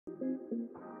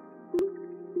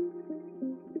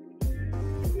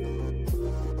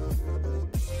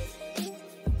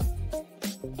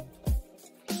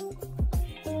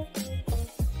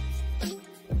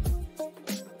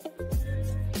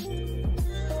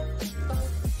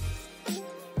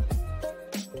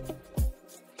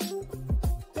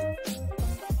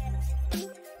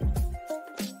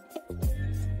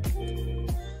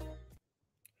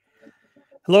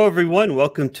Hello, everyone.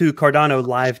 Welcome to Cardano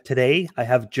Live today. I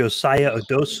have Josiah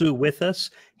Odosu with us.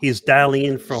 He's dialing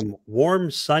in from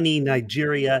warm, sunny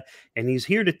Nigeria, and he's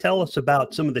here to tell us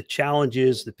about some of the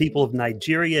challenges the people of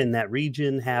Nigeria and that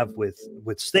region have with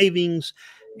savings.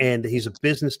 And he's a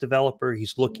business developer.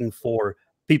 He's looking for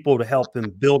people to help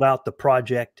him build out the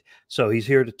project. So he's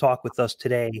here to talk with us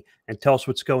today and tell us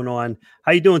what's going on.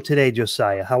 How you doing today,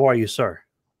 Josiah? How are you, sir?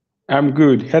 I'm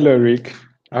good. Hello, Rick.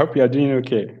 I hope you are doing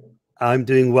okay. I'm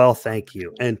doing well, thank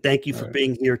you. And thank you for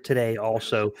being here today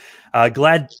also.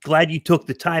 Glad you took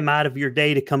the time out of your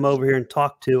day to come over here and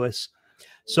talk to us.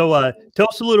 So tell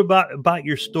us a little about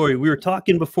your story. We were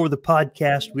talking before the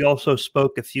podcast. We also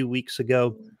spoke a few weeks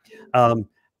ago.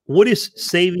 What is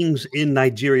savings in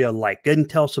Nigeria like? Go ahead and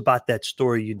tell us about that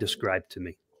story you described to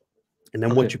me, and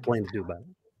then what you plan to do about it.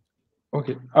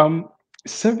 Okay.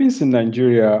 Savings in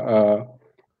Nigeria,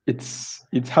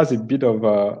 it has a bit of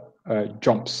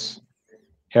jumps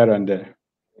here and there.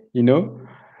 You know,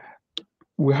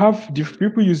 we have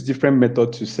people use different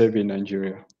methods to save in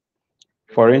Nigeria.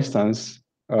 For instance,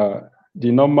 the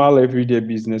normal everyday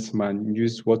businessman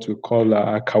use what we call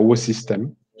a kawo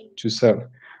system to save,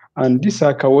 and this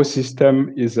kawo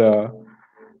system is a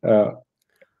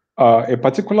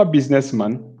particular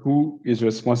businessman who is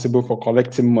responsible for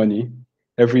collecting money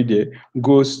every day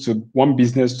goes to one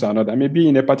business to another, maybe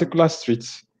in a particular street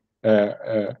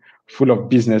full of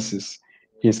businesses.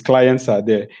 His clients are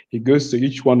there. He goes to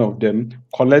each one of them,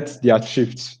 collects their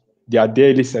thrifts, their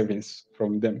daily savings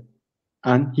from them,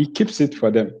 and he keeps it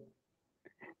for them.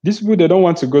 These people, they don't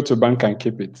want to go to bank and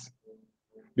keep it,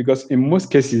 because in most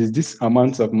cases, this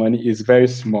amount of money is very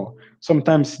small,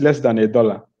 sometimes less than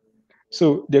 $1.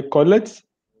 So they collect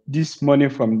this money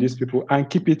from these people and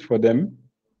keep it for them.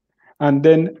 And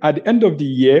then at the end of the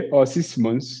year or 6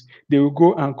 months, they will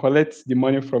go and collect the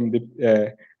money from the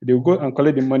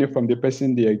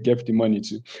person they gave the money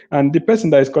to. And the person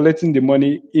that is collecting the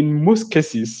money, in most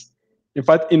cases, in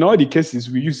fact, in all the cases,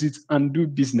 we use it and do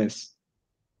business.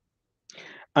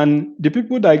 And the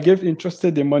people that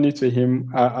entrusted the money to him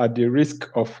are at the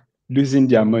risk of losing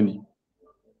their money,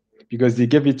 because they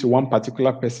gave it to one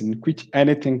particular person, which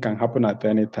anything can happen at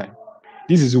any time.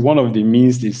 This is one of the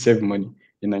means they save money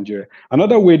in Nigeria.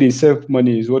 Another way they save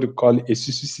money is what we call a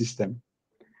susu system.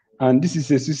 And this is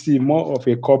a system more of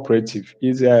a cooperative.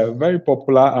 It's very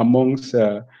popular amongst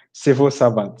civil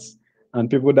servants and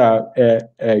people that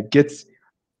get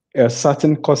a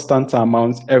certain constant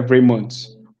amount every month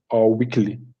or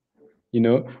weekly. You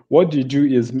know, what you do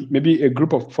is maybe a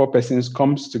group of 4 persons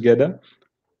comes together.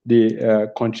 They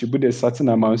contribute a certain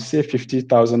amount, say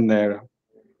 50,000 naira.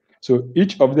 So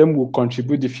each of them will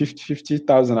contribute the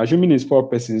 50,000. Assuming it's 4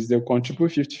 persons, they'll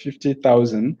contribute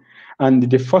 50,000, and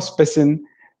the first person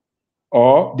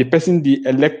or the person they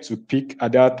elect to pick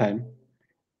at that time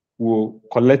will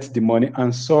collect the money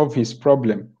and solve his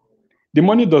problem. The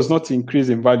money does not increase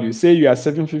in value. Say you are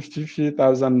saving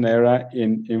 50,000 naira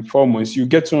in 4 months, you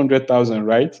get 200,000,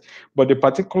 right? But the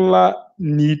particular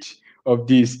need of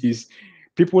this is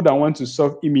people that want to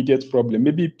solve immediate problem,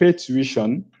 maybe pay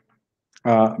tuition,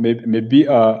 maybe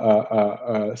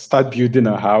start building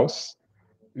a house,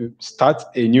 start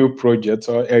a new project,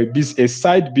 or a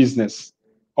side business,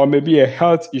 or maybe a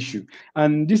health issue.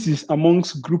 And this is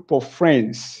amongst group of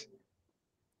friends.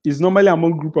 It's normally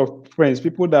among group of friends,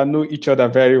 people that know each other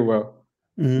very well.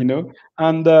 Mm-hmm. You know.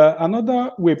 And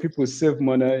another way people save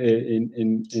money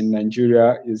in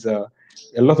Nigeria is a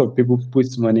lot of people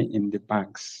put money in the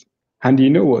banks. And you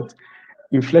know what?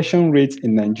 Inflation rate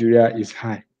in Nigeria is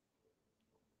high.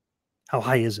 How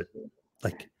high is it?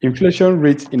 Like inflation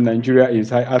rate in Nigeria is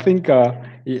high. I think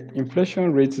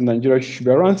inflation rate in Nigeria should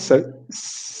be around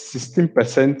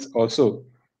 16% or so.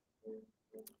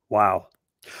 Wow.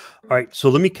 All right. So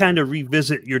let me kind of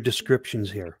revisit your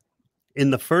descriptions here. In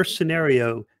the first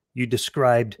scenario you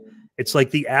described, it's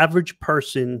like the average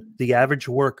person, the average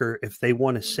worker, if they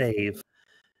want to save,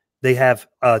 they have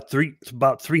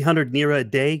about 300 naira a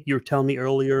day, you were telling me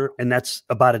earlier, and that's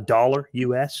about $1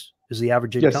 US is the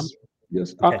average income?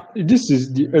 Yes. Okay. This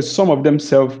is some of them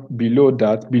save below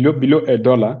that, below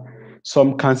 $1.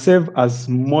 Some can save as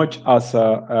much as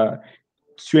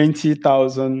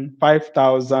 20,000,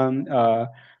 5,000,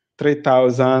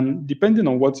 3,000, depending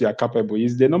on what you are capable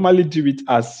is. They normally do it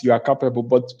as you are capable,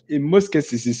 but in most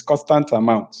cases, it's constant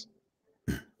amount.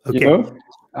 Okay. You know,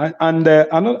 and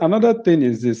another thing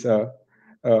is this: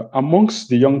 amongst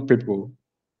the young people,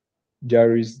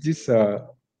 there is this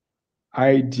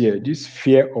idea, this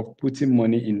fear of putting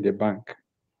money in the bank.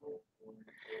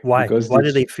 Why? Why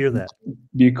do they fear that?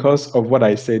 Because of what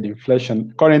I said,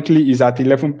 inflation currently is at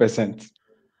 11%.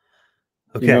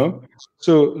 Okay. You know,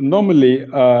 so normally,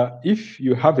 if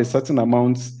you have a certain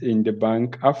amount in the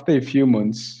bank, after a few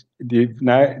months, the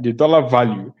dollar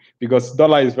value, because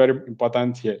dollar is very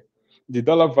important here, the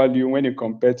dollar value when you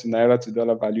compare to naira to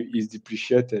dollar value is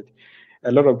depreciated.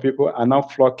 A lot of people are now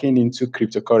flocking into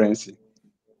cryptocurrency.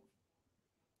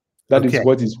 That is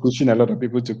what is pushing a lot of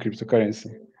people to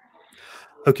cryptocurrency.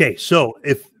 Okay, so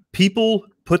if people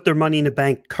put their money in a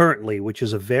bank currently, which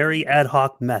is a very ad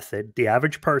hoc method, the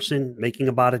average person making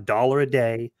about $1 a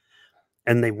day,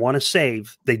 and they want to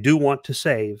save, they do want to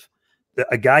save,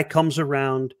 a guy comes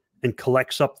around and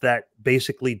collects up that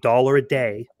basically $1 a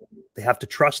day. They have to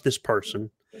trust this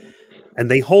person, and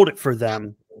they hold it for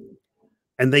them,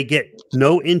 and they get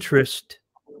no interest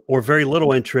or very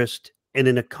little interest in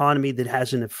an economy that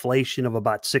has an inflation of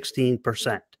about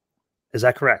 16%. Is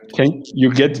that correct?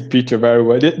 You get the picture very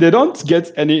well. They don't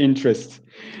get any interest.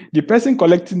 The person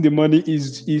collecting the money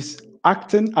is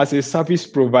acting as a service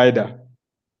provider.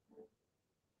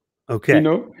 Okay. You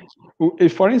know,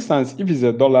 if, for instance, if it's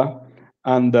 $1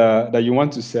 and that you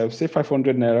want to save, say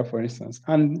 500 naira, for instance,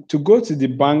 and to go to the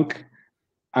bank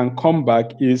and come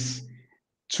back is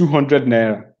 200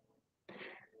 naira.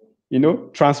 You know,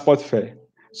 transport fare.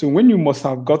 So when you must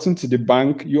have gotten to the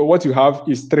bank, what you have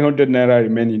is 300 naira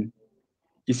remaining.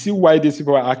 You see why these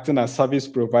people are acting as service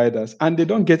providers, and they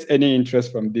don't get any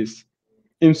interest from this.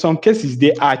 In some cases,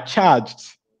 they are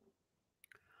charged.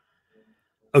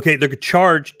 Okay, they're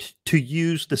charged to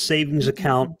use the savings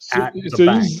account at the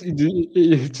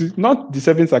bank. Not the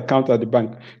savings account at the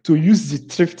bank, to use the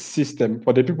thrift system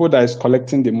for the people that is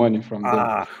collecting the money from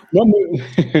them. No,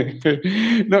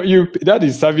 that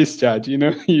is service charge. You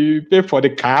know, you pay for the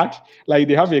card. Like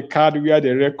they have a card where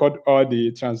they record all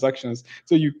the transactions.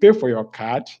 So you pay for your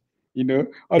card. You know,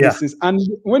 all these things. And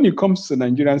when it comes to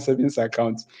Nigerian savings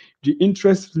accounts, the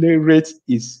interest rate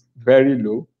is very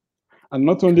low. And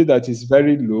not only that, it's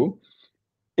very low.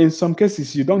 In some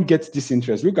cases, you don't get this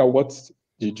interest. Look at what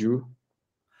they do.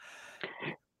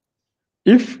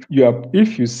 If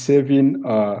you saving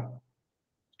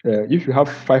if you have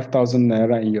 5,000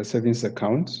 naira in your savings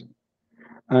account,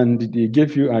 and they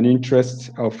give you an interest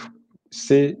of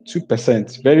say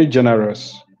 2%, very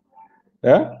generous.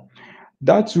 Yeah,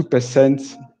 that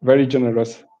 2% very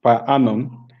generous per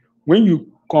annum. When you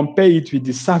compare it with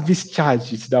the service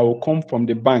charges that will come from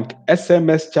the bank,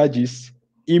 SMS charges,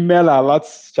 email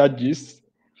alerts charges,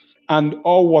 and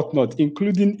all whatnot,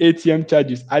 including ATM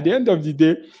charges. At the end of the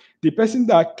day, the person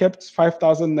that kept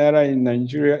 5,000 naira in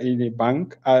Nigeria in a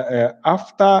bank,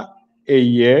 after a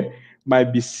year,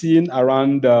 might be seeing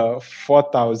around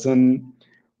 4,000.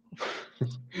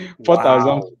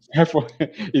 4,000.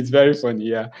 It's very funny,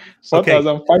 yeah.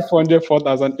 4,500,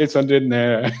 4,800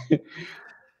 naira.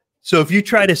 So if you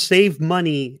try to save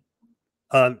money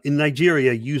in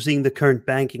Nigeria using the current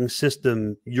banking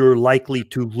system, you're likely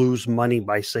to lose money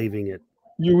by saving it.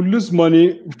 You lose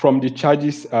money from the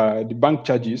charges, the bank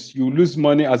charges. You lose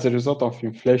money as a result of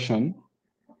inflation.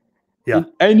 Yeah.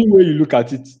 In any way you look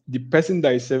at it, the person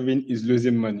that is saving is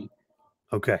losing money.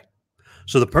 Okay.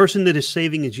 So the person that is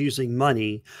saving is using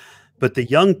money, but the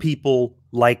young people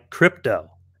like crypto.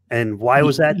 And why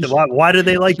was that? Why do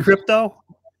they like crypto?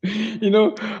 You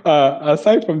know,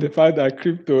 aside from the fact that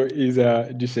crypto is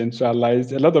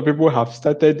decentralized, a lot of people have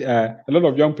started, a lot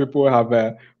of young people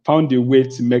have found a way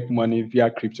to make money via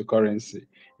cryptocurrency,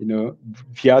 you know,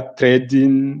 via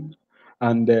trading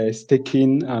and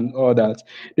staking and all that.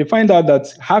 They find out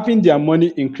that having their money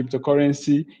in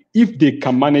cryptocurrency, if they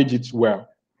can manage it well,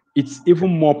 it's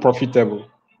even more profitable.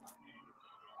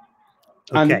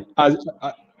 Okay. And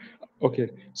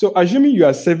okay, so assuming you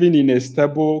are saving in a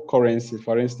stable currency,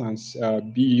 for instance,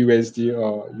 BUSD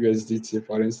or USDT,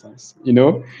 for instance, you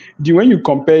know, when you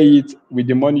compare it with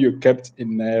the money you kept in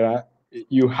Naira,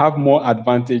 you have more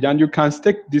advantage, and you can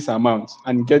stake this amount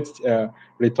and get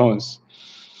returns.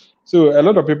 So a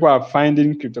lot of people are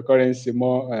finding cryptocurrency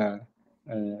more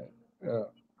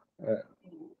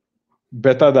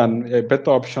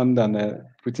better option than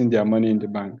putting their money in the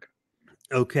bank.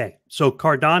 Okay, so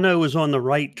Cardano is on the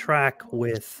right track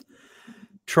with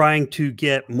trying to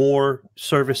get more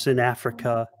service in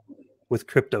Africa with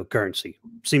cryptocurrency.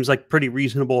 Seems like pretty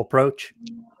reasonable approach.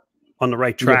 On the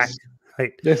right track. Yes.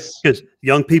 right? Yes. Because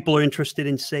young people are interested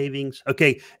in savings.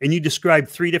 Okay. And you described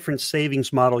 3 different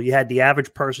savings model. You had the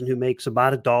average person who makes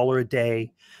about $1 a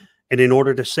day. And in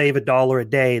order to save $1 a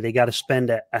day, they got to spend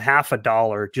a half a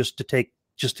dollar just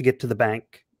to get to the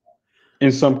bank.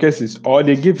 In some cases, or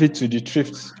they give it to the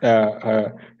thrift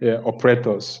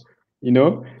operators.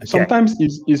 Okay. Sometimes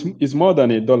it's more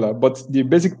than $1, but the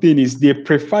basic thing is they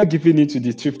prefer giving it to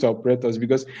the thrift operators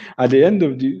because at the end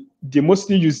of they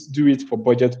mostly do it for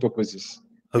budget purposes.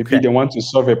 Maybe they want to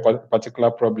solve a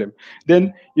particular problem.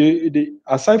 Then,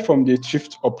 aside from the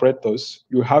thrift operators,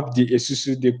 you have the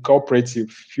Odosu, the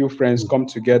cooperative. Few friends come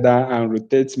together and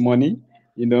rotate money.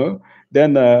 Then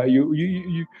then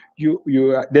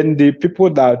the people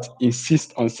that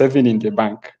insist on saving in the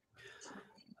bank.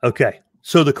 Okay.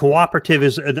 So the cooperative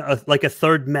is like a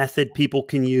third method people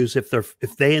can use if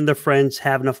they and their friends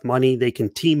have enough money, they can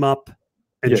team up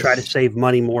and try to save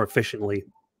money more efficiently.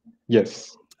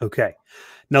 Yes. Okay.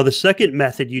 Now the second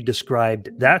method you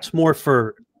described, that's more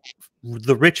for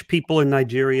the rich people in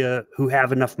Nigeria who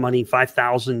have enough money,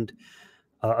 5,000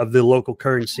 of the local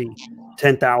currency,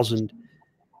 10,000.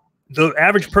 The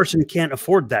average person can't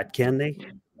afford that, can they?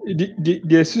 The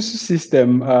Odosu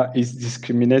system is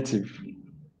discriminative.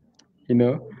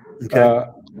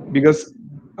 Because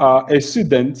a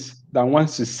student that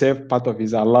wants to save part of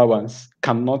his allowance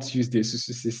cannot use the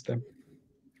Odosu system.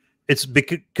 It's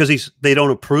because they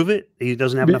don't approve it. He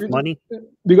doesn't have enough money.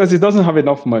 Because he doesn't have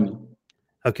enough money.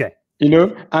 Okay.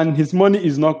 And his money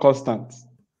is not constant.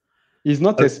 He's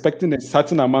not expecting a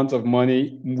certain amount of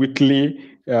money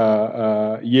weekly,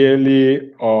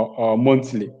 yearly, or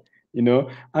monthly.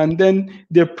 And then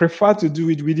they prefer to do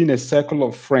it within a circle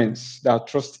of friends that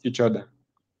trust each other.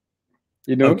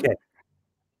 Okay.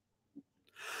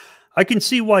 I can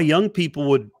see why young people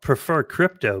would prefer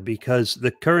crypto because the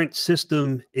current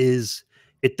system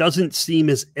it doesn't seem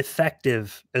as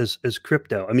effective as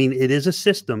crypto. I mean, it is a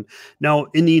system. Now,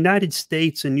 in the United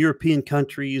States and European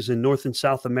countries and North and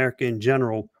South America in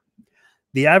general,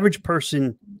 the average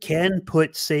person can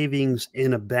put savings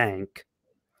in a bank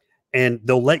and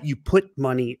they'll let you put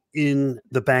money in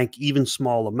the bank, even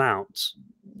small amounts.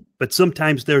 But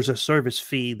sometimes there's a service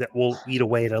fee that will eat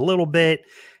away at a little bit.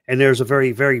 And there's a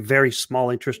very, very, very small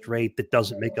interest rate that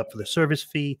doesn't make up for the service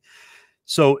fee.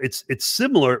 So it's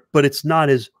similar, but it's not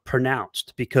as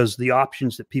pronounced because the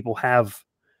options that people have.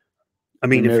 I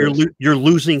mean, if you're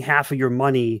losing half of your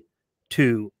money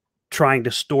to trying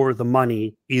to store the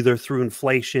money either through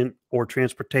inflation or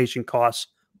transportation costs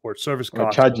or service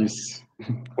costs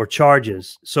or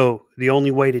charges. So the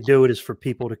only way to do it is for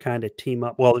people to kind of team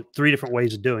up. Well, 3 different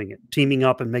ways of doing it: teaming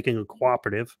up and making a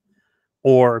cooperative,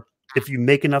 or if you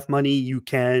make enough money, you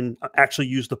can actually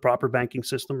use the proper banking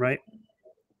system, right?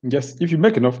 Yes, if you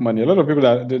make enough money. A lot of people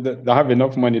that have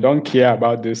enough money don't care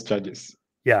about those charges.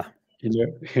 Yeah.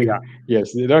 Yeah.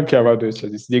 Yes, they don't care about those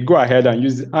charges. They go ahead and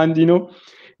use it. And,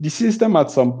 the system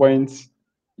at some point,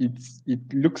 it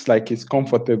looks like it's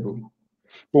comfortable.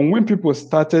 But when people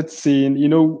started seeing,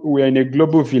 we're in a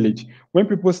global village. When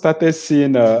people started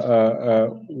seeing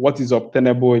what is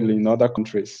obtainable in other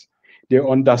countries, they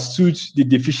understood the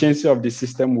deficiency of the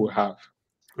system we have.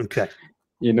 Okay.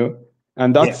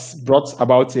 And that's brought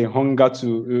about a hunger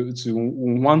to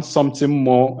want something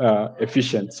more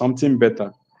efficient, something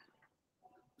better.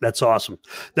 That's awesome.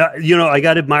 I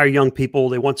got to admire young people.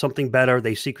 They want something better.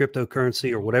 They see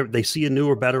cryptocurrency or whatever. They see a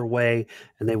newer, better way,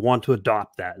 and they want to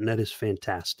adopt that. And that is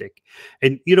fantastic.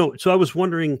 And, so I was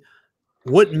wondering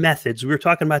what methods, we were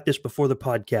talking about this before the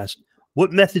podcast,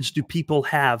 what methods do people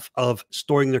have of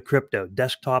storing their crypto?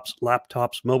 Desktops,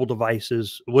 laptops, mobile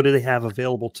devices? What do they have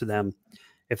available to them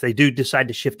if they do decide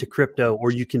to shift to crypto, or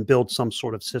you can build some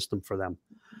sort of system for them?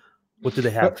 What do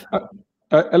they have?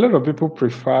 A lot of people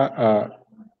prefer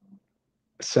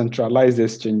centralized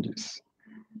exchanges.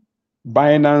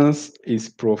 Binance is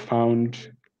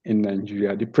profound in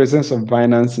Nigeria. The presence of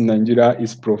Binance in Nigeria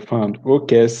is profound.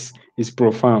 OKS is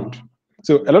profound.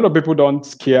 So a lot of people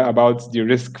don't care about the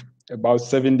risk about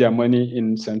saving their money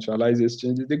in centralized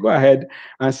exchanges. They go ahead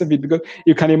and save it because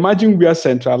you can imagine where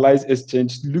centralized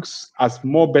exchange looks as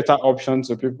more better option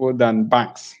to people than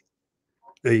banks.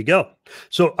 There you go.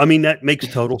 So, I mean, that makes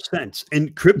total sense.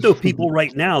 And crypto people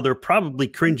right now, they're probably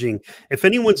cringing. If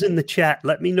anyone's in the chat,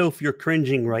 let me know if you're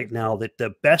cringing right now that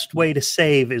the best way to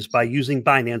save is by using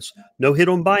Binance. No hit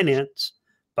on Binance.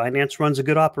 Binance runs a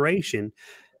good operation.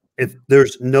 If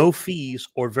there's no fees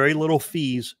or very little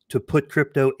fees to put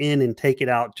crypto in and take it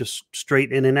out, just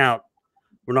straight in and out,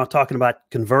 we're not talking about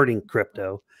converting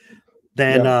crypto,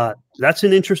 then that's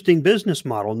an interesting business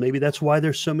model. Maybe that's why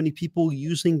there's so many people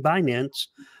using Binance.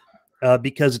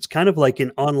 because it's kind of like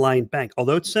an online bank,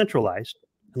 although it's centralized.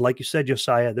 And like you said,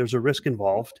 Josiah, there's a risk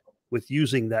involved with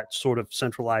using that sort of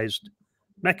centralized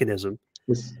mechanism.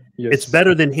 Yes. It's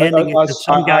better than handing it to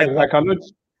some guy.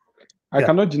 I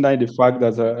cannot deny the fact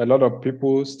that a lot of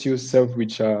people still serve with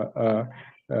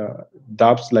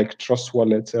dApps like Trust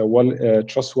Wallet,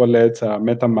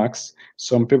 MetaMask.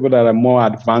 Some people that are more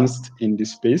advanced in the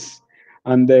space,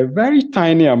 and a very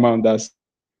tiny amount that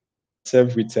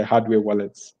serve with hardware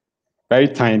wallets. Very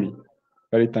tiny,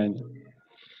 very tiny.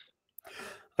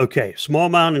 Okay, small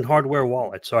amount in hardware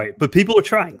wallets. All right, but people are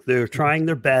trying. They're trying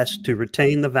their best to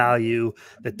retain the value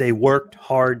that they worked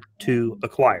hard to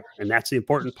acquire, and that's the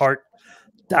important part.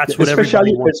 That's what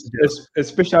everybody wants to do.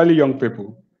 Especially young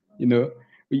people. You know,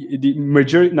 the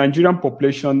majority Nigerian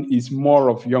population is more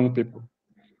of young people.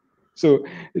 So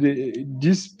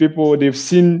these people, they've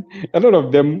seen a lot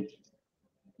of them.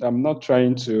 I'm not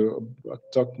trying to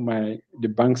talk the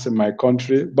banks in my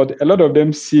country, but a lot of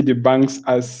them see the banks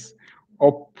as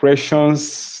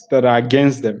oppressions that are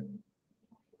against them,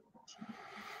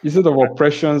 instead of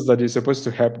oppressions that is supposed to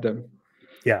help them.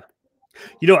 Yeah.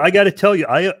 You know, I got to tell you,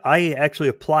 I actually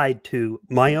applied to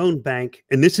my own bank,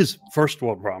 and this is first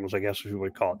world problems, I guess we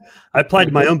would call it. I applied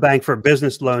to my own bank for a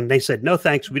business loan. They said, no,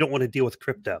 thanks. We don't want to deal with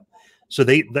crypto. So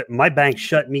my bank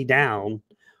shut me down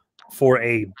for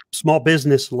a small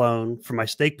business loan for my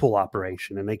stake pool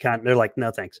operation. And they're like,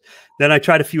 no, thanks. Then I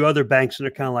tried a few other banks, and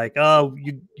they're kind of like, oh,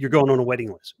 you're going on a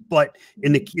waiting list. But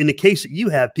in the case that you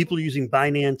have, people are using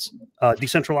Binance,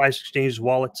 decentralized exchanges,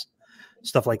 wallets,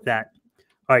 stuff like that.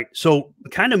 All right. So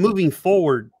kind of moving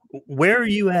forward, where are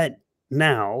you at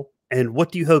now, and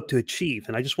what do you hope to achieve?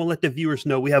 And I just want to let the viewers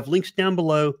know we have links down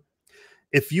below.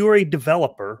 If you're a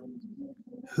developer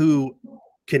who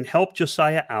can help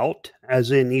Josiah out,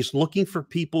 as in he's looking for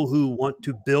people who want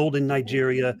to build in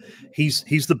Nigeria. He's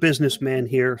the businessman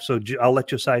here, so I'll let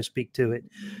Josiah speak to it.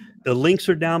 The links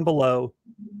are down below.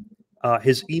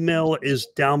 His email is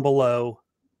down below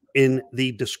in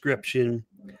the description,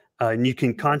 and you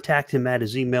can contact him at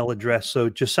his email address. So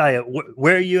Josiah,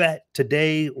 where are you at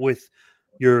today with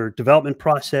your development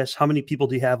process? How many people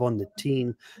do you have on the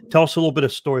team? Tell us a little bit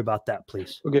of story about that,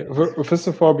 please. Okay, first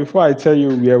of all, before I tell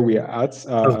you where we are at,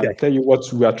 I'll tell you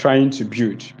what we are trying to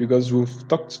build, because we've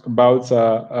talked about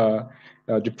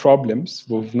the problems.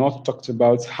 We've not talked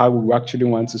about how we actually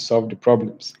want to solve the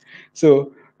problems.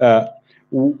 So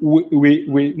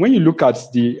when you look at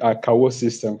the Kawo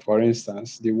system, for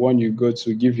instance, the one you go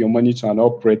to give your money to an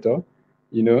operator,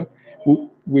 you know,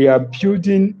 we are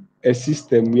building a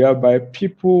system whereby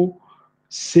people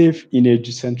save in a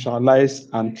decentralized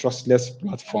and trustless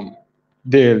platform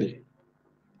daily.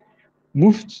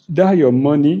 Move down your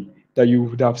money that you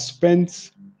would have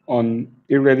spent on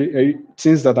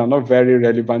things that are not very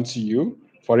relevant to you.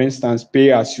 For instance,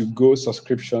 pay as you go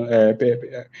subscription,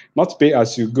 not pay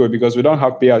as you go, because we don't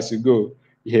have pay as you go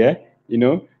here, you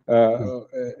know,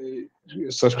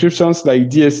 subscriptions like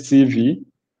DSTV,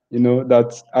 you know,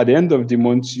 that at the end of the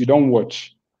month you don't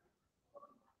watch.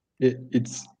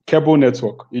 It's cable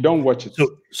network. You don't watch it.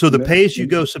 So the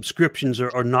pay-as-you-go subscriptions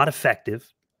are not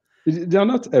effective. They're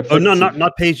not effective. Oh, no,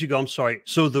 not pay-as-you-go. I'm sorry.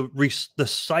 So the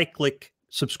cyclic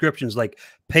subscriptions, like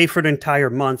pay for an entire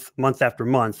month after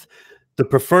month, the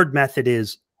preferred method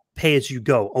is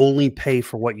pay-as-you-go. Only pay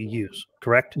for what you use.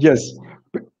 Correct? Yes.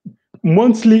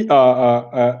 Monthly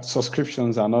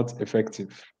subscriptions are not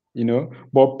effective, you know,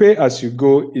 but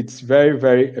pay-as-you-go, it's very,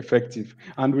 very effective,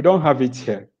 and we don't have it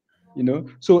here. You know,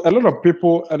 so a lot of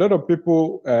people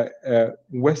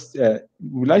waste,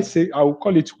 will I say, I will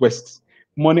call it waste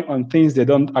money on things they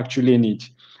don't actually need.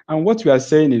 And what we are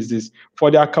saying is this: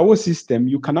 for the Akawo system,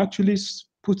 you can actually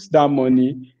put that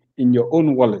money in your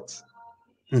own wallet.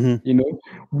 You know,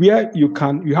 where you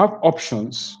have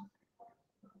options.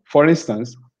 For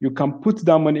instance, you can put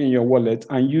that money in your wallet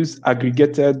and use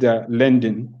aggregated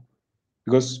lending,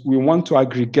 because we want to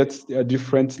aggregate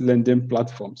different lending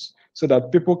platforms so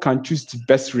that people can choose the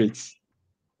best rates,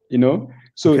 you know.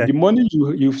 So the money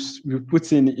you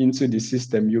put into the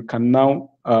system, you can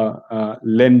now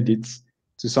lend it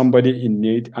to somebody in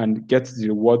need and get the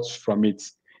rewards from it,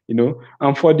 you know.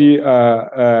 And for the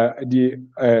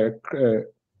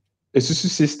Odosu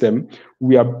system,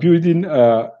 we are building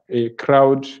a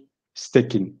crowd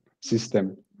staking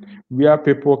system where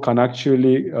people can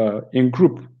actually, in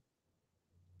group,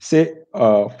 say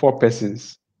 4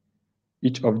 persons,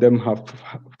 each of them have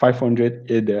 500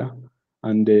 ADA,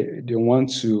 and they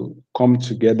want to come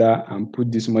together and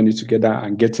put this money together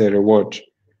and get a reward.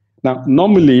 Now,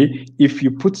 normally, if you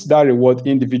put that reward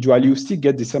individually, you still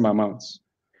get the same amount.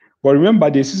 But remember,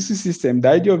 the Odosu system, the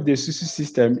idea of the Odosu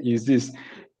system is this: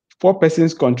 4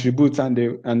 persons contribute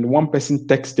and 1 person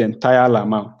takes the entire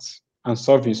amount and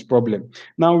solve his problem.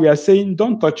 Now we are saying,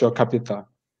 don't touch your capital.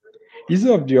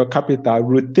 Instead of your capital,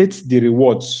 rotate the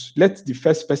rewards. Let the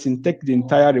first person take the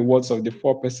entire rewards of the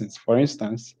 4 persons, for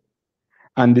instance,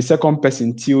 and the second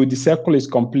person till the circle is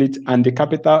complete and the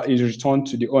capital is returned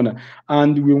to the owner.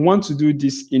 And we want to do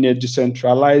this in a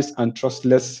decentralized and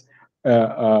trustless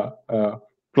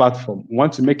platform. We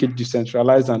want to make it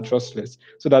decentralized and trustless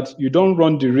so that you don't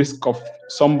run the risk of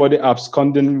somebody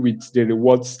absconding with the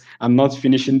rewards and not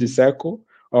finishing the circle,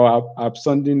 or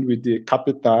absconding with the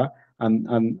capital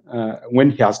and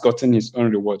when he has gotten his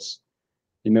own rewards,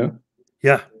 you know?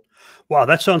 Yeah. Wow,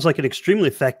 that sounds like an extremely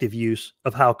effective use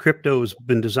of how crypto has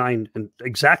been designed and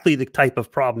exactly the type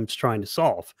of problem it's trying to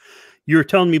solve. You were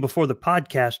telling me before the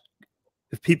podcast,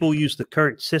 if people use the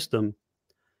current system,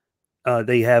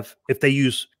 if they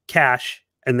use cash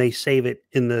and they save it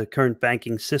in the current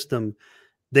banking system,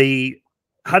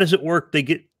 how does it work?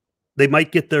 They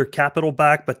might get their capital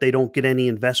back, but they don't get any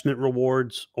investment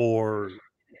rewards, or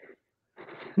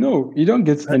no, you don't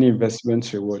get any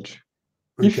investment reward.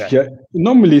 okay. If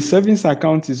normally savings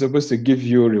account is supposed to give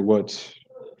you a reward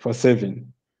for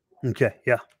saving. Okay,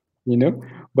 yeah. You know,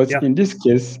 but in this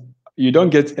case, you don't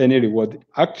get any reward.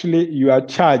 Actually, you are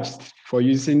charged for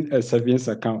using a savings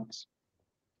account.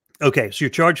 Okay, so you're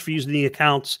charged for using the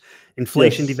accounts.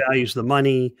 Inflation devalues the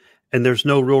money, and there's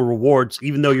no real rewards,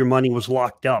 even though your money was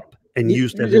locked up and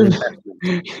used as an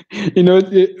investment. You know,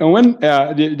 when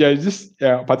there is this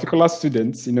particular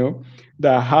student, you know,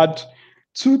 that had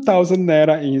 2,000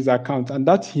 naira in his account, and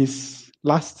that's his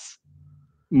last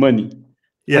money.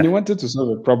 Yeah. And he wanted to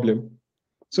solve a problem.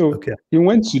 So he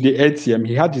went to the ATM.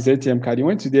 He had his ATM card. He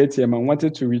went to the ATM and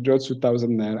wanted to withdraw 2,000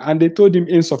 naira, and they told him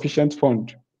insufficient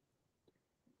fund.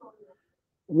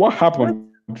 What happened?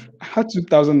 I had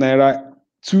 2,000 naira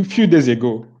few days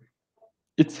ago.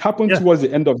 It happened towards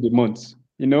the end of the month,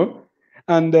 you know,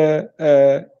 and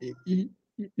he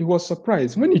was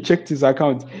surprised when he checked his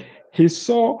account. He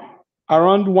saw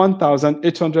around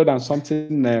 1,800 and something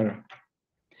naira.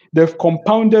 They've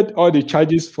compounded all the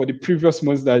charges for the previous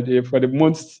months for the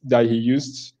months that he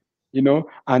used, you know,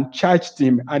 and charged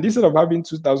him. And instead of having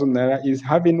 2,000 naira, he's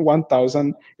having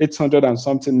 1,800 and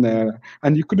something naira,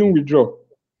 and he couldn't withdraw.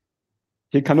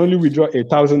 He can only withdraw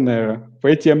 1,000 naira for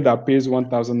ATM that pays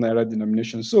 1,000 naira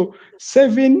denomination. So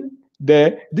saving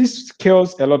there, this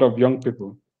scares a lot of young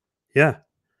people. Yeah.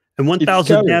 And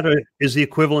 1,000 naira is the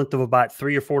equivalent of about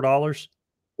 $3 or $4?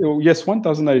 Oh, yes,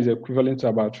 1,000 naira is equivalent to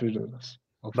about $3.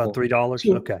 About $3?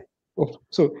 So, okay.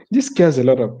 So this scares a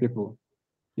lot of people,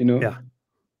 you know? Yeah.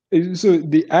 So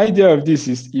the idea of this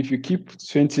is if you keep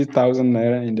 20,000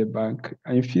 naira in the bank,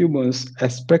 in a few months,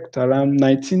 expect around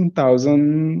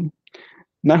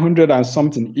 19,900 and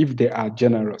something if they are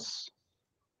generous.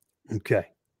 Okay.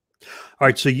 All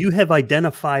right. So you have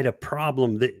identified a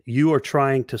problem that you are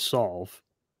trying to solve.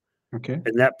 Okay.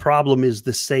 And that problem is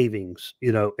the savings,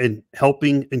 you know, and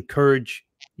helping encourage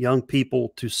young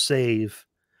people to save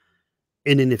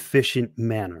in an efficient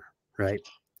manner, right?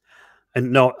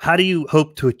 And now, how do you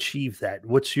hope to achieve that?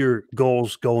 What's your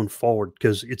goals going forward?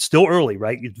 Because it's still early,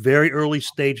 right? It's very early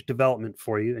stage development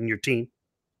for you and your team.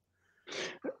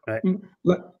 Right.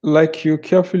 Like you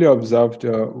carefully observed,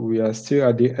 we are still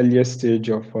at the earliest stage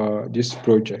of this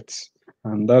project,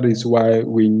 and that is why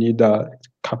we need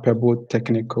capable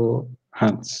technical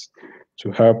hands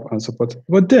to help and support.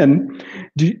 But then,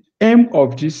 the aim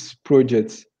of this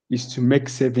project is to make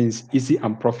savings easy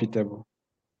and profitable.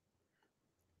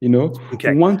 You know,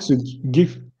 we want to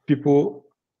give people.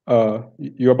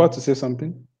 You're about to say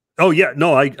something? Oh yeah,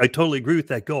 no, I totally agree with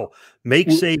that goal. Make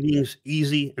savings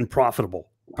easy and profitable.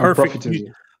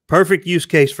 Perfect use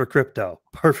case for crypto.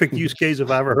 Perfect use case if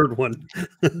I ever heard one.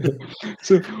 But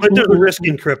there's a risk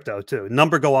in crypto too.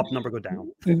 Number go up, number go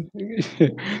down.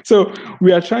 So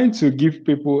we are trying to give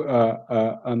people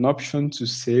an option to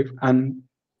save, and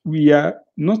we are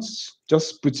not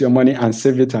just put your money and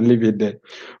save it and leave it there.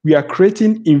 We are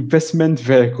creating investment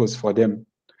vehicles for them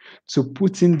to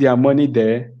put in their money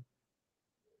there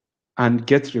and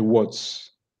get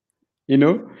rewards. You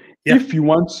know, if you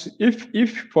want,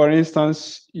 if for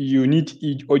instance you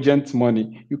need urgent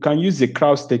money, you can use the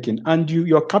crowd staking, and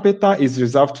your capital is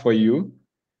reserved for you,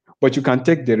 but you can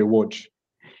take the reward.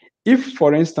 If,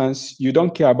 for instance, you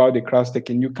don't care about the crowd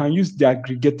staking, you can use the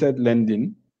aggregated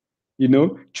lending. You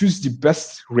know, choose the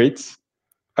best rates.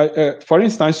 For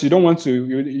instance, you don't want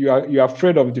to. You're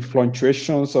afraid of the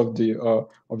fluctuations of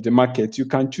the market. You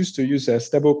can choose to use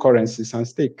stable currencies and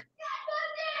stake.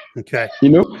 Okay. You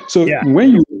know, so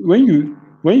when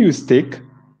you stake,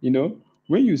 you know,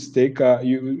 when you stake,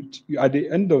 you at the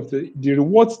end of the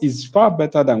rewards is far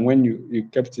better than when you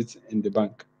kept it in the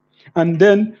bank. And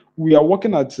then we are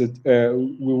working at it.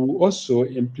 We will also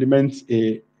implement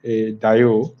a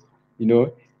DIO,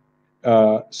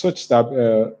 such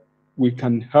that we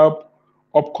can help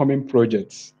upcoming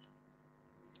projects.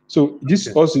 So this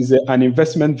also is an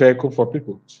investment vehicle for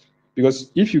people,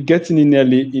 because if you get in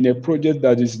early in a project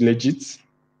that is legit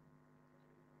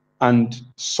and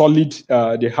solid,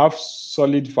 they have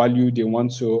solid value they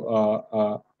want to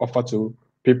offer to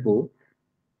people.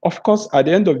 Of course, at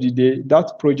the end of the day,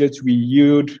 that project will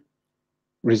yield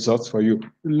results for you.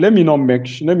 Let me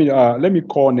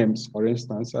call names. For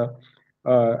instance,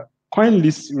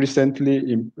 CoinList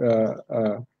recently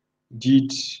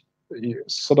did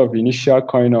sort of initial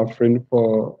coin offering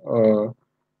for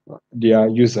their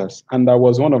users, and I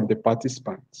was one of the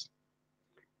participants.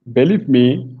 Believe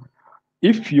me,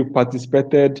 if you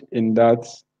participated in that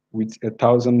with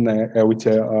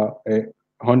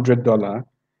 $100,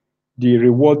 the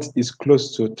reward is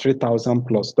close to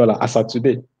 $3,000+ as of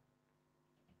today.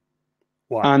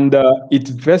 Wow. And it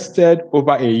vested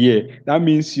over a year. That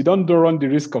means you don't run the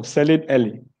risk of selling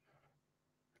early.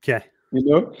 Okay.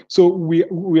 So we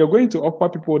are going to offer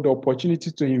people the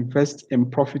opportunity to invest in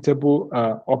profitable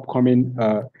upcoming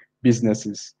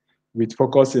businesses, with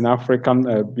focus in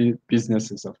African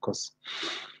businesses, of course.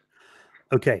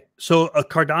 Okay, so a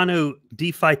Cardano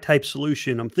DeFi type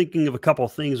solution, I'm thinking of a couple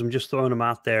of things. I'm just throwing them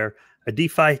out there. A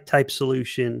DeFi type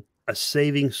solution, a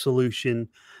saving solution,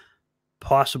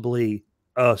 possibly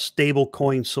a stable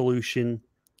coin solution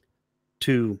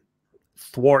to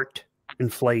thwart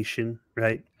inflation,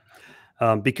 right?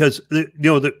 Because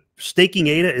the staking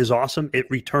ADA is awesome. It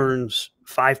returns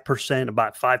 5%,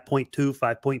 about 5.2,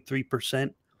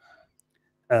 5.3%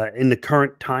 in the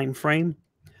current time frame.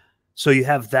 So you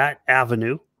have that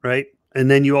avenue, right?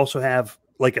 And then you also have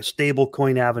like a stable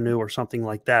coin avenue or something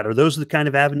like that. Are those the kind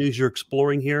of avenues you're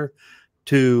exploring here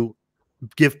to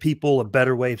give people a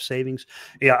better way of savings?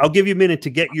 Yeah, I'll give you a minute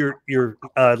to get your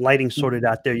lighting sorted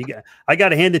out there. I got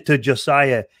to hand it to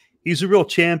Josiah. He's a real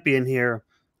champion here,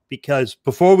 because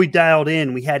before we dialed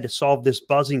in, we had to solve this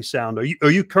buzzing sound.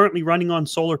 Are you currently running on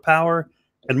solar power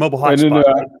and mobile hotspot?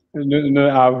 No,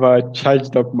 I've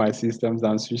charged up my systems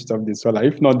and switched off the solar.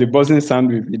 If not, the buzzing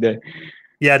sound will be there.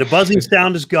 Yeah, the buzzing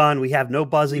sound is gone. We have no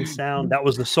buzzing sound. That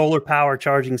was the solar power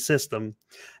charging system.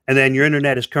 And then your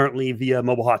internet is currently via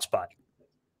mobile hotspot.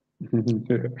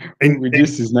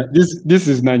 This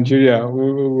is Nigeria.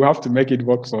 We have to make it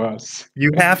work for us.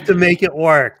 You have to make it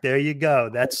work. There you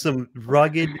go. That's some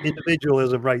rugged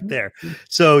individualism right there.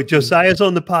 So Josiah's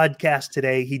on the podcast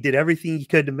today. He did everything he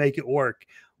could to make it work.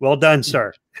 Well done,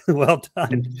 sir. Well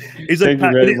done. He's like,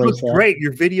 it looks great.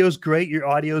 Your video's great. Your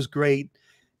audio's great.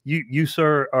 You,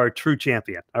 sir, are a true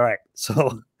champion. All right.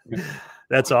 So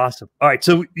that's awesome. All right.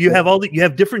 So you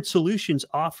have different solutions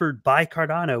offered by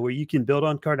Cardano, where you can build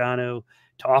on Cardano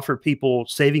to offer people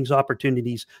savings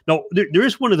opportunities. Now, there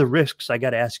is one of the risks I got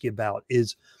to ask you about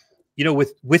is,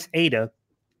 with ADA,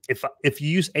 if you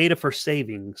use ADA for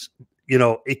savings,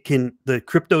 the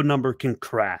crypto number can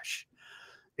crash.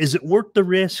 Is it worth the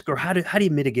risk, or how do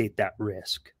you mitigate that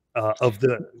risk of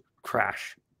the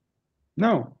crash?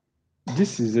 No.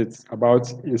 This is it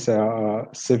about is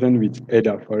saving with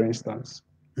ADA, for instance.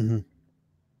 Mm-hmm.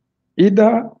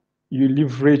 Either you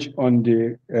leverage on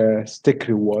the stake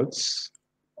rewards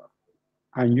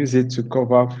and use it to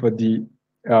cover for the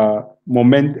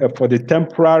for the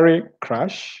temporary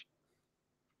crash,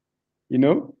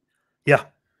 Yeah.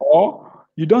 Or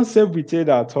you don't save with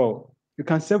ADA at all. You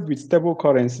can save with stable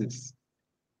currencies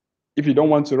if you don't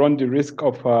want to run the risk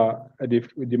of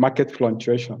the market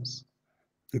fluctuations.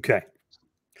 Okay.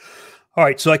 All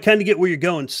right. So I kind of get where you're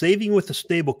going. Saving with a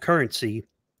stable currency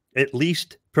at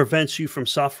least prevents you from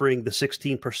suffering the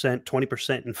 16%,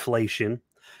 20% inflation.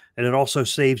 And it also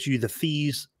saves you the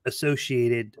fees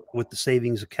associated with the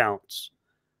savings accounts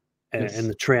and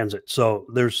the transit. So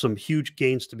there's some huge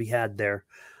gains to be had there.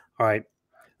 All right.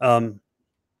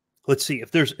 Let's see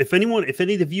if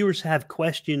any of the viewers have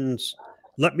questions,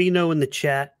 let me know in the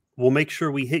chat. We'll make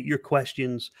sure we hit your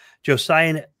questions.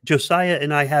 Josiah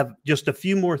and I have just a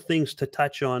few more things to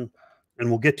touch on, and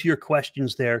we'll get to your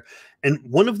questions there. And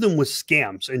one of them was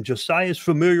scams. And Josiah is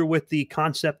familiar with the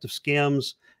concept of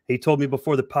scams. He told me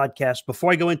before the podcast.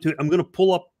 Before I go into it, I'm going to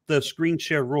pull up the screen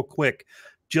share real quick,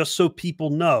 just so people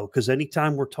know, because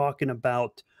anytime we're talking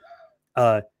about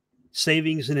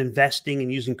savings and investing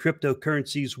and using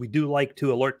cryptocurrencies, we do like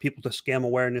to alert people to scam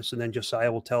awareness. And then Josiah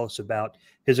will tell us about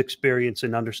his experience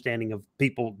and understanding of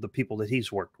the people that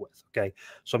he's worked with. Okay.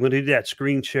 So I'm going to do that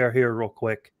screen share here real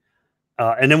quick.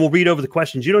 And then we'll read over the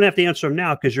questions. You don't have to answer them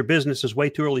now because your business is way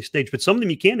too early stage, but some of them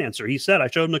you can answer. He said, I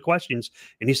showed him the questions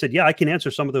and he said, yeah, I can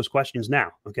answer some of those questions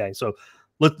now. Okay. So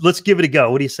let's give it a go.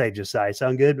 What do you say, Josiah?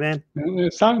 Sound good, man?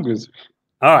 It sounds good.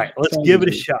 All right. Let's give it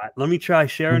a shot. Let me try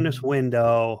sharing this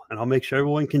window and I'll make sure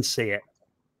everyone can see it.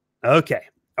 Okay.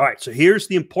 All right. So here's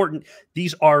the important,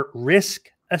 these are risk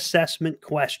assessment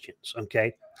questions.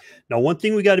 Okay. Now, one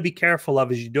thing we got to be careful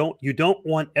of is you don't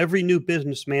want every new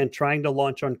businessman trying to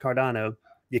launch on Cardano.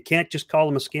 You can't just call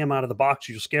them a scam out of the box.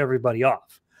 You'll scare everybody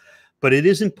off. But it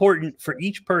is important for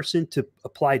each person to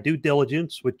apply due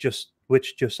diligence,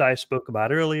 which Josiah spoke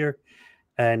about earlier.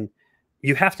 And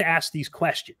you have to ask these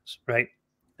questions, right?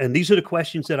 And these are the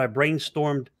questions that I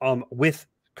brainstormed with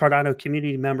Cardano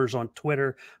community members on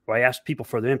Twitter, where I asked people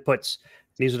for their inputs.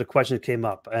 These are the questions that came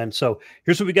up. And so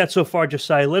here's what we got so far,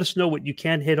 Josiah. Let us know what you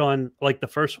can hit on, like the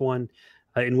first one.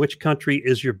 In which country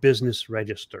is your business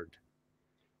registered?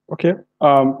 Okay.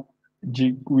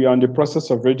 We are in the process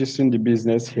of registering the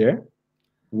business here.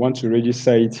 We want to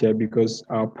register it here because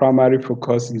our primary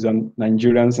focus is on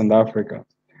Nigerians and Africa.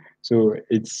 So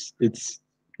it's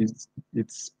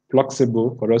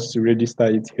flexible for us to register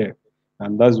it here.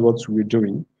 And that's what we're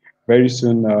doing. Very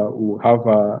soon, we'll have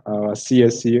our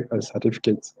CSC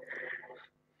certificate.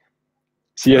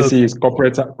 CSC is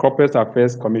Corporate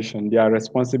Affairs Commission. They are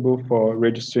responsible for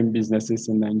registering businesses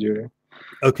in Nigeria.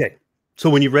 Okay. So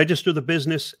when you register the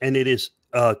business and it is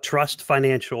trust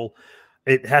financial,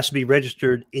 it has to be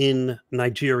registered in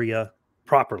Nigeria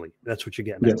properly. That's what you're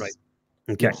getting at, right?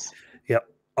 Okay. Yes. Yep.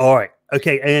 All right.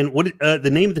 Okay. And what the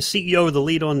name of the CEO or the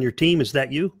lead on your team, is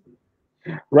that you?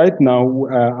 Right now,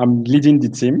 I'm leading the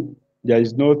team. There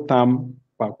is no term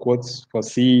backwards for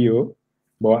CEO,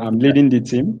 but I'm leading the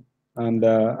team, and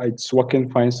it's working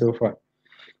fine so far.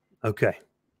 Okay.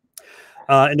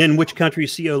 And then which country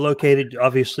is CEO located?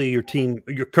 Obviously, your team,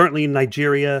 you're currently in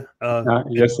Nigeria.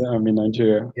 Yes, I'm in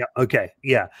Nigeria. Yeah. Okay.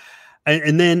 Yeah.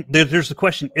 And then there's the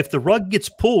question, if the rug gets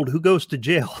pulled, who goes to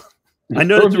jail? I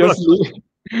know obviously,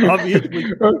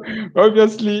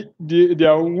 obviously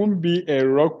there won't be a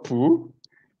rug pull,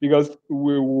 because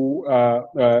we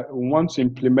want to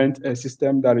implement a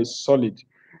system that is solid.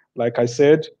 Like I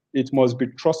said, it must be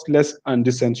trustless and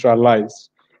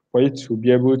decentralized for it to be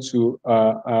able to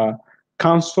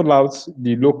cancel out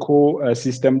the local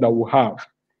system that we have.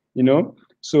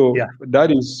 So yeah.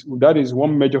 that is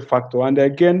one major factor. And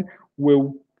again,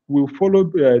 we'll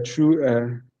follow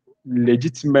through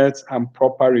legitimate and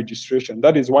proper registration.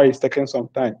 That is why it's taking some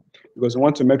time, because we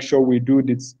want to make sure we do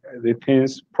the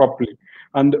things properly.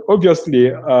 And obviously,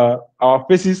 our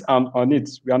faces are on it.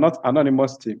 We are not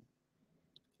anonymous team.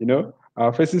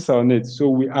 Our faces are on it. So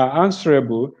we are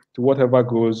answerable to whatever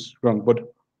goes wrong.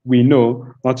 But we know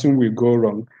nothing will go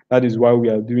wrong. That is why we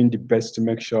are doing the best to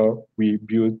make sure we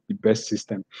build the best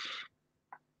system.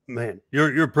 Man,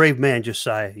 you're a brave man,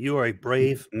 Josiah. You are a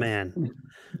brave man.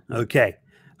 Okay.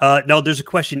 Now there's a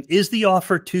question. Is the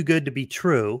offer too good to be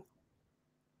true?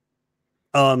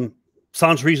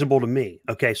 Sounds reasonable to me.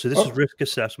 Okay, so this is risk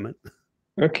assessment.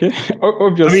 Okay,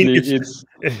 obviously it's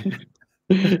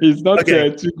not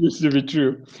too good to be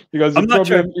true, because the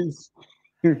problem is.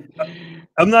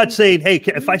 I'm not saying, hey,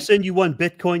 if I send you 1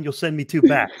 Bitcoin, you'll send me 2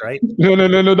 back, right? No,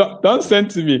 don't send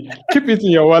to me. Keep it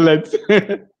in your wallet.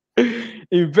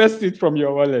 Invest it from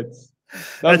your wallet.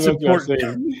 That's what important.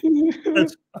 You're saying.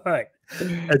 That's all right.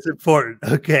 That's important.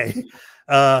 Okay.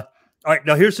 All right.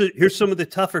 Now here's some of the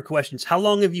tougher questions. How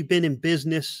long have you been in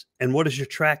business, and what is your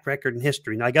track record and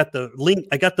history? Now I got the link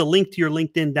to your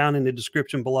LinkedIn down in the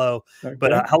description below. Okay.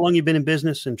 But how long you been in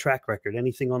business and track record?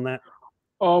 Anything on that?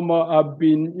 I've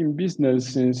been in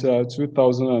business since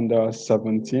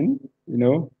 2017.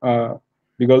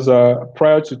 Because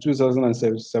prior to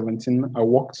 2017, I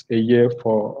worked a year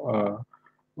for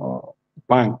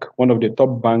bank, one of the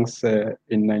top banks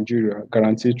in Nigeria,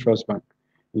 Guaranteed Trust Bank.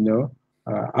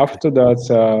 After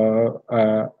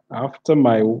that, after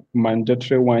my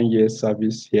mandatory 1-year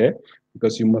service here,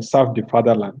 because you must serve the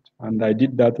fatherland, and I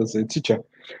did that as a teacher.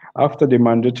 After the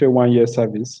mandatory 1-year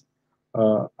service,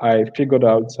 I figured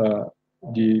out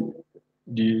the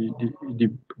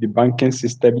banking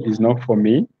system is not for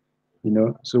me,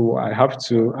 so I have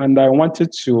to, and I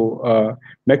wanted to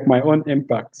make my own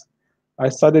impact. I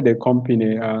started a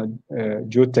company,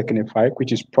 Geotechnify,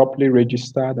 which is properly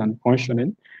registered and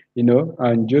functioning,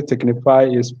 and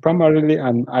Geotechnify is primarily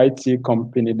an IT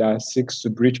company that seeks to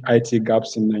bridge IT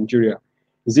gaps in Nigeria.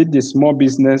 Is it the small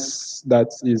business that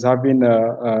is having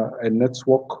a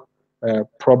network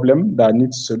problem that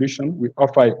needs solution? We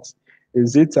offer it.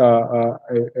 Is it an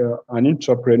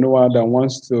entrepreneur that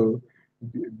wants to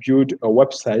build a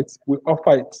website? We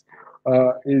offer it.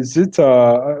 Is it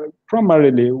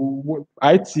primarily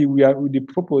IT? The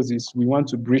purpose is we want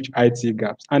to bridge IT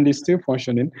gaps, and it's still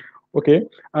functioning. Okay,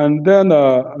 and then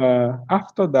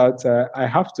after that, I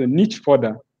have to niche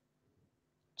further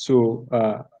to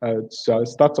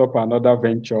start up another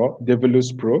venture,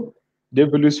 Develus Pro.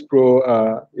 Develus Pro,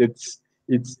 uh,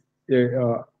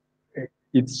 uh,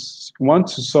 it's want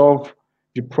to solve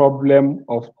the problem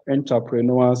of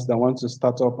entrepreneurs that want to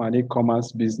start up an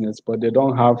e-commerce business, but they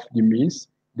don't have the means,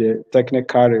 the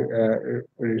technical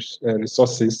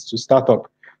resources to start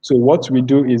up. So what we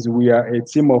do is we are a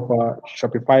team of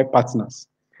Shopify partners.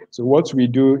 So what we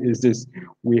do is this: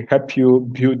 we help you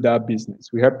build that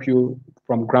business. We help you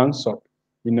from ground up.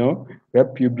 We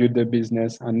help you build the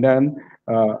business, and then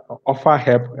offer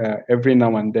help every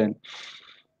now and then.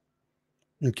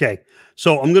 Okay,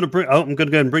 so I'm going to go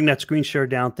ahead and bring that screen share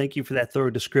down. Thank you for that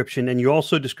thorough description. And you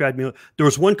also described me. There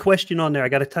was one question on there. I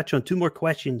got to touch on two more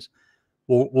questions.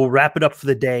 We'll wrap it up for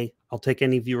the day. I'll take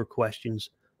any viewer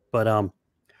questions, but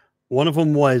one of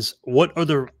them was, what are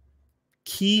the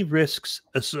key risks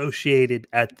associated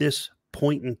at this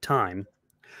point in time?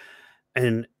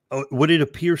 And what it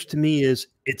appears to me is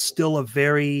it's still a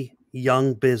very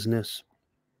young business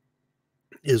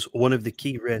is one of the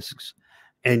key risks,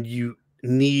 and you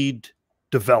need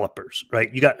developers, right?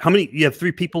 You have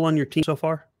 3 people on your team so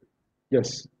far?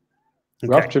 Yes. Okay.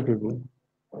 We have 3 people.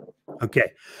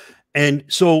 Okay. And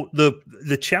so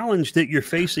the challenge that you're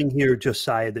facing here,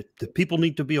 Josiah, that the people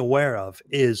need to be aware of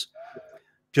is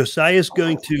Josiah is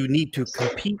going to need to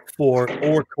compete for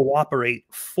or cooperate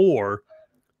for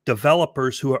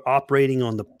developers who are operating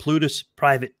on the Plutus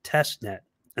private testnet.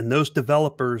 And those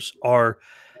developers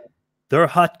they're a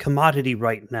hot commodity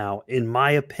right now. In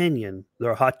my opinion,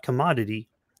 they're a hot commodity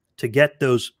to get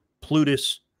those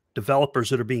Plutus developers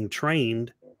that are being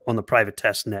trained on the private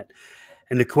testnet.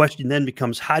 And the question then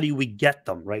becomes, how do we get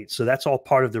them, right? So that's all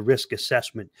part of the risk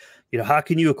assessment. How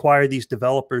can you acquire these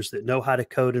developers that know how to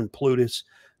code in Plutus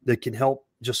that can help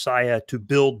Josiah to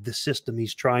build the system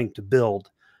he's trying to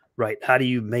build, right? How do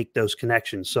you make those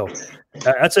connections? So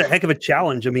that's a heck of a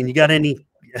challenge. I mean,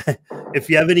 if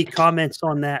you have any comments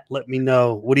on that, let me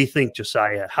know. What do you think,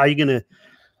 Josiah? How are you gonna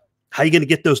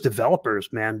get those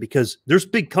developers, man? Because there's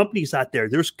big companies out there.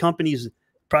 There's companies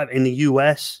probably in the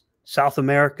US, South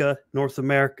America, North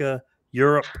America,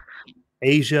 Europe,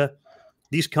 Asia.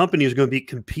 These companies are going to be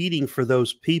competing for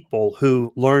those people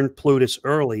who learned Plutus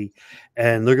early,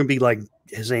 and they're going to be like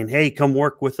saying, "Hey, come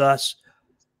work with us.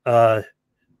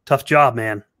 Tough job,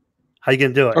 man. How you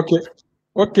going to do it?"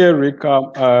 Okay, Rick.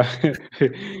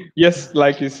 Yes,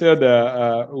 like you said,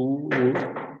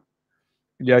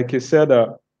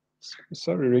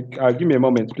 sorry, Rick. Give me a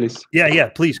moment, please. Yeah,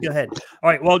 please go ahead. All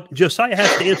right. Well, Josiah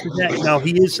has to answer that. Now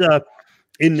he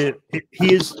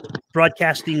is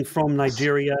broadcasting from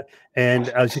Nigeria,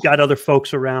 and he's got other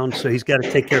folks around, so he's got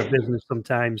to take care of business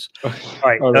sometimes. All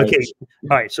right. Okay.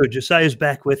 All right. So Josiah's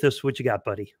back with us. What you got,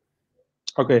 buddy?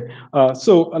 Okay.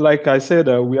 So like I said,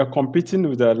 we are competing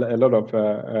with a lot of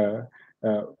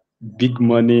big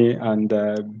money and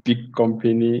big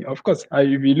company. Of course,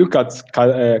 if you look at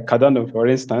Cardano, for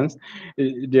instance,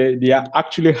 they are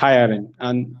actually hiring,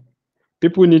 and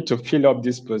people need to fill up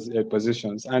these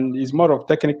positions, and it's more of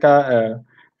technical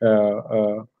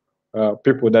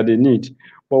people that they need.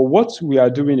 But what we are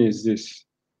doing is this: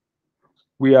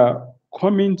 we are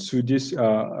coming to this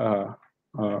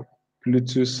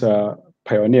Bluetooth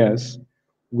pioneers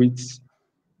with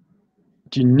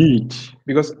the need,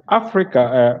 because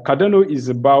Cardano is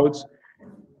about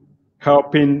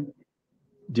helping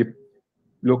the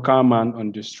local man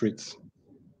on the streets.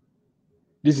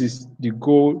 This is the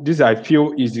goal. This, I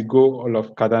feel, is the goal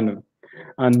of Cardano,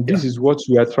 and this is what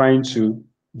we are trying to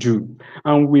do.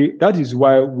 And that is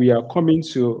why we are coming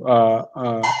to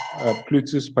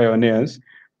Bluetooth pioneers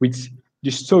with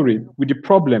the story, with the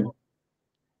problem,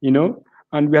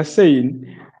 and we are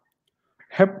saying,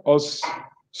 help us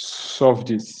solve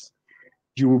this.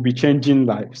 You will be changing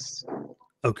lives.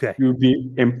 Okay. You'll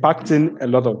be impacting a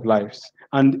lot of lives.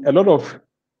 And a lot of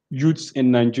youths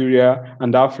in Nigeria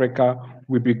and Africa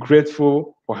will be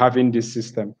grateful for having this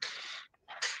system.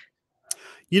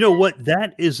 You know what?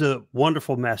 That is a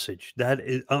wonderful message.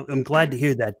 I'm glad to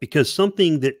hear that, because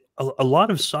something that a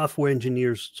lot of software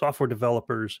engineers, software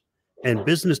developers, and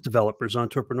business developers,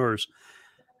 entrepreneurs,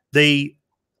 you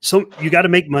got to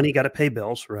make money, got to pay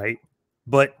bills, right?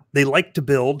 But they like to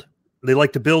build. They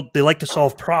like to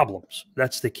solve problems.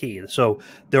 That's the key. So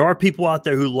there are people out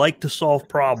there who like to solve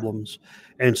problems,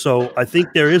 And so I think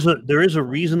there is a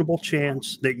reasonable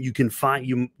chance that you can find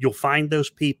you'll find those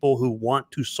people who want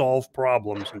to solve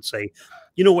problems and say,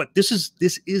 you know what, this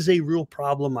is a real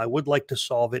problem. I would like to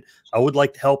solve it. I would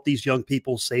like to help these young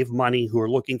people save money who are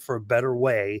looking for a better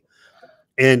way.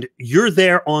 And you're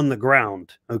there on the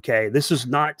ground. Okay. This is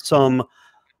not some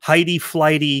Heidi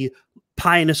flighty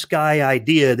pie in the sky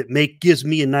idea that gives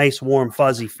me a nice warm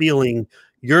fuzzy feeling.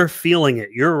 You're feeling it.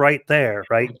 You're right there,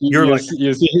 right? You're like,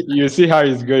 you see how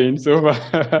it's going so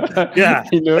far. yeah,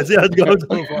 You know? I see how it's going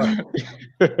so far.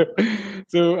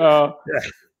 So Yeah.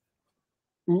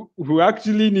 we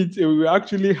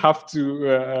actually have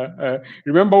to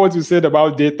remember what you said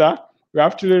about data. We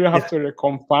actually have to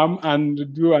reconfirm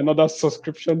and do another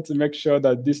subscription to make sure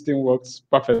that this thing works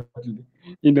perfectly.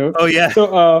 You know. Oh yeah.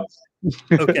 So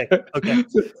okay.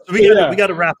 So we got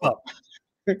to wrap up.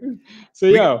 So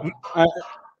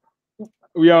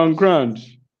we are on ground.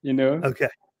 You know. Okay.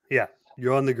 Yeah,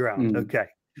 you're on the ground. Mm. Okay.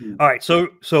 All right. So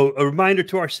a reminder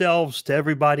to ourselves, to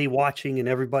everybody watching and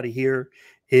everybody here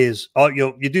is,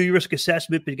 you do your risk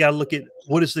assessment, but you got to look at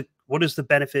what is the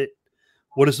benefit,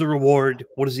 what is the reward,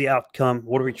 what is the outcome,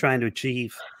 what are we trying to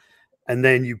achieve, and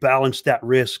then you balance that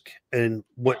risk and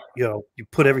you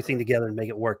put everything together and make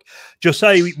it work.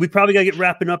 Josiah, we probably got to get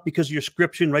wrapping up because of your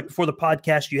subscription. Right before the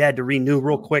podcast, you had to renew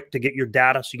real quick to get your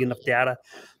data, so you get enough data.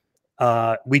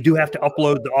 We do have to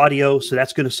upload the audio, so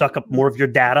that's going to suck up more of your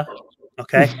data.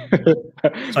 Okay.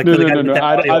 So no.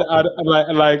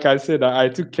 Like I said, I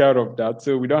took care of that,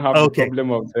 so we don't have the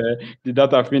problem of the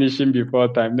data finishing before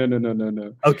time.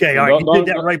 No. Okay. All right. You did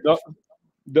that right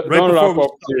before we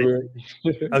started.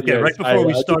 Okay. Yes, right before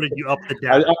we started, you upped the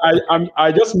data.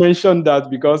 I just mentioned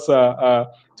that because to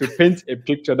paint a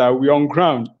picture that we're on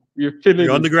ground. We're feeling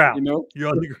You're on the ground. You know, you're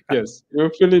on the ground. Yes,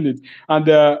 we're feeling it, and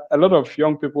a lot of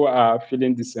young people are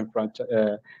feeling disenfranchised,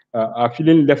 are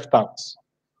feeling left out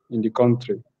in the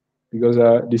country because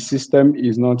the system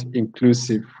is not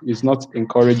inclusive. It's not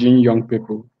encouraging young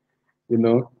people, you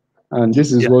know. And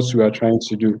this is what we are trying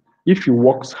to do. If you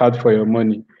work hard for your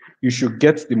money, you should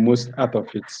get the most out of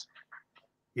it.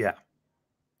 Yeah.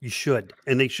 You should,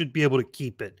 and they should be able to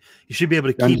keep it. You should be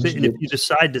able to keep it, and if you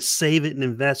decide to save it and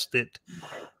invest it,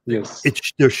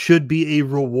 there should be a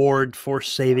reward for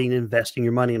saving and investing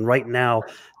your money. And right now,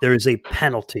 there is a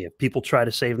penalty. If people try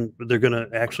to save, they're going to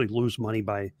actually lose money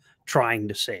by trying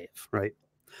to save, right?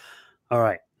 All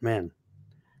right, man.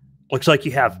 Looks like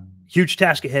you have a huge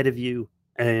task ahead of you,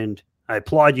 and I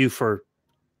applaud you for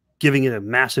giving it a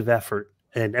massive effort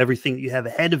and everything that you have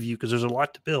ahead of you, because there's a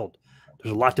lot to build.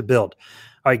 There's a lot to build.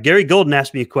 All right, Gary Golden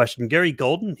asked me a question. Gary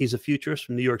Golden, he's a futurist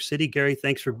from New York City. Gary,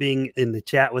 thanks for being in the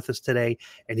chat with us today.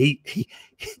 And he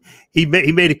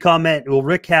made a comment. Will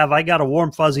Rick have, I got a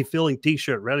warm fuzzy feeling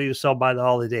t-shirt ready to sell by the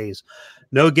holidays?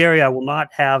 No, Gary, I will not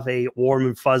have a warm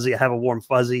and fuzzy. I have a warm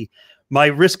fuzzy. My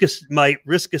risk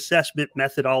assessment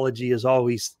methodology is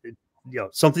always,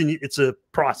 something. It's a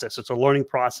process. It's a learning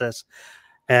process.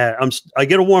 I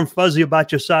get a warm fuzzy about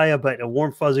Josiah, but a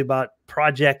warm fuzzy about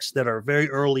projects that are very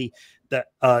early.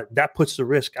 That puts the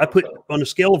risk. I put on a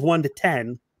scale of 1 to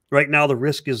 10. Right now, the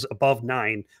risk is above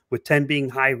 9, with 10 being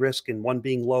high risk and 1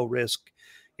 being low risk.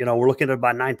 We're looking at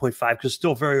about 9.5 because it's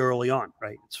still very early on,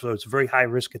 right? So it's very high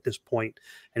risk at this point,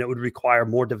 and it would require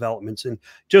more developments. And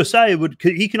Josiah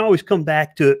he can always come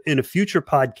back to in a future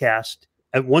podcast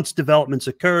and once developments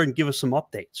occur and give us some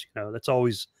updates. That's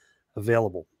always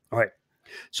available. All right.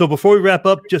 So before we wrap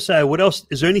up, Josiah, what else?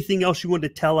 Is there anything else you want to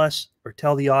tell us or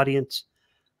tell the audience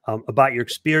about your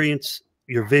experience,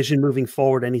 your vision moving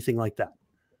forward, anything like that?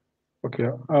 Okay.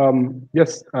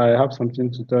 Yes, I have something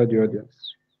to tell the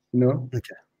audience.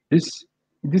 Okay.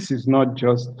 This is not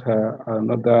just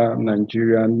another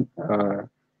Nigerian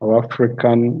or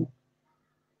African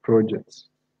project.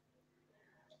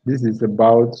 This is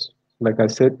about, like I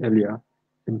said earlier,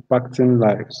 impacting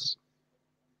lives.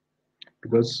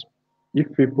 Because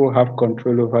if people have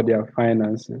control over their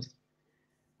finances,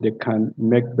 they can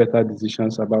make better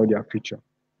decisions about their future.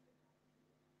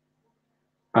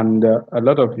 And a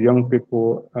lot of young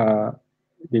people,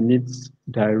 they need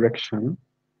direction,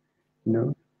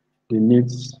 they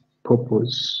need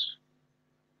purpose,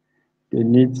 they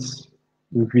need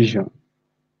vision.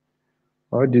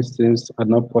 All these things are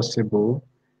not possible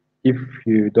if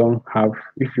you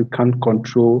can't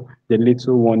control the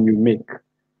little one you make.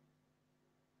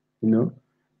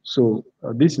 So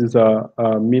this is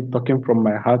me talking from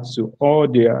my heart to all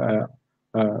the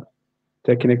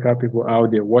technical people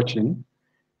out there watching.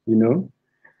 Come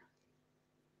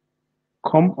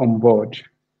on board.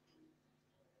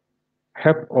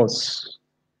 Help us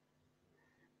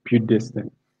build this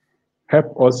thing.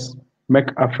 Help us make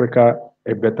Africa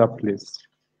a better place.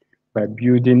 by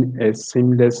building a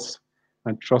seamless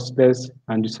and trustless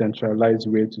and decentralized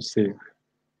way to save.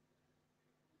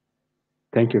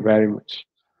 Thank you very much.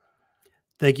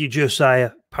 Thank you,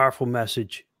 Josiah. Powerful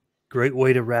message. Great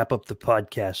way to wrap up the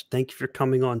podcast. Thank you for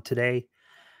coming on today.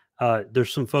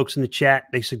 There's some folks in the chat.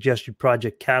 They suggested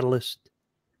Project Catalyst.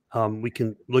 We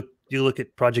can look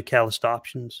at Project Catalyst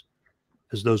options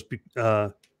as those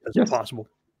as Yes. possible.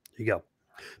 There you go.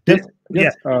 Yes.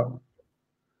 Yes. Yeah.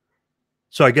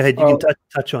 Sorry, go ahead. You can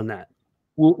touch on that.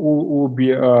 We'll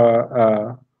be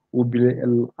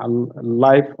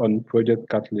live on Project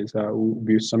Catalyst. We'll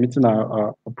be submitting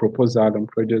a proposal on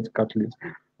Project Catalyst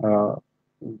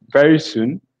very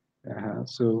soon.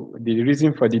 So the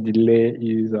reason for the delay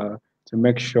is to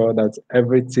make sure that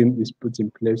everything is put in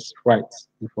place right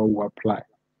before we apply.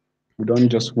 We don't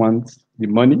just want the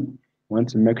money. We want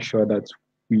to make sure that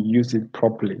we use it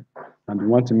properly. And we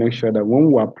want to make sure that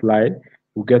when we apply,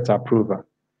 we get approval.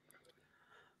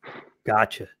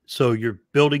 Gotcha. So you're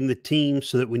building the team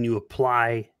so that when you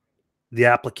apply, the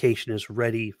application is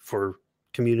ready for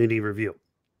community review.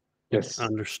 Yes.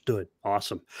 Understood.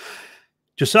 Awesome.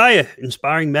 Josiah,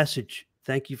 inspiring message.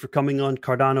 Thank you for coming on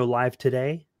Cardano Live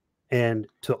today. And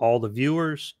to all the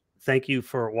viewers, thank you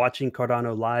for watching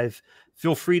Cardano Live.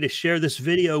 Feel free to share this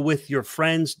video with your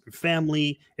friends,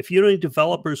 family. If you know any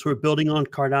developers who are building on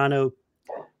Cardano,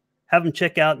 have them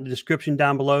check out in the description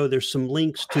down below. There's some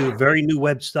links to a very new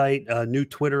website, a new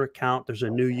Twitter account. There's a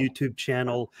new YouTube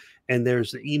channel, and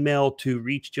there's the email to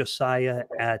reach Josiah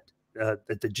at the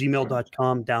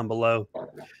gmail.com down below.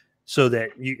 So that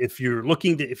if you want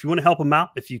to help them out,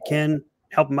 if you can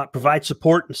help them out, provide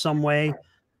support in some way,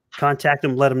 contact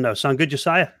them, let them know. Sound good,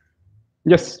 Josiah?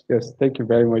 Yes, yes. Thank you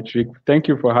very much, Rick. Thank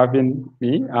you for having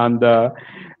me. And I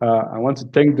want to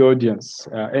thank the audience.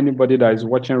 Anybody that is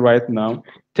watching right now,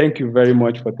 thank you very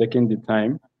much for taking the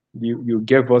time. You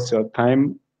gave us your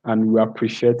time, and we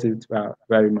appreciate it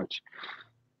very much.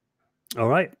 All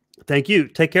right. Thank you.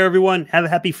 Take care, everyone. Have a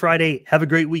happy Friday. Have a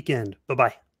great weekend.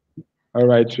 Bye-bye. All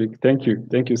right, Rick. Thank you.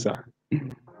 Thank you, sir.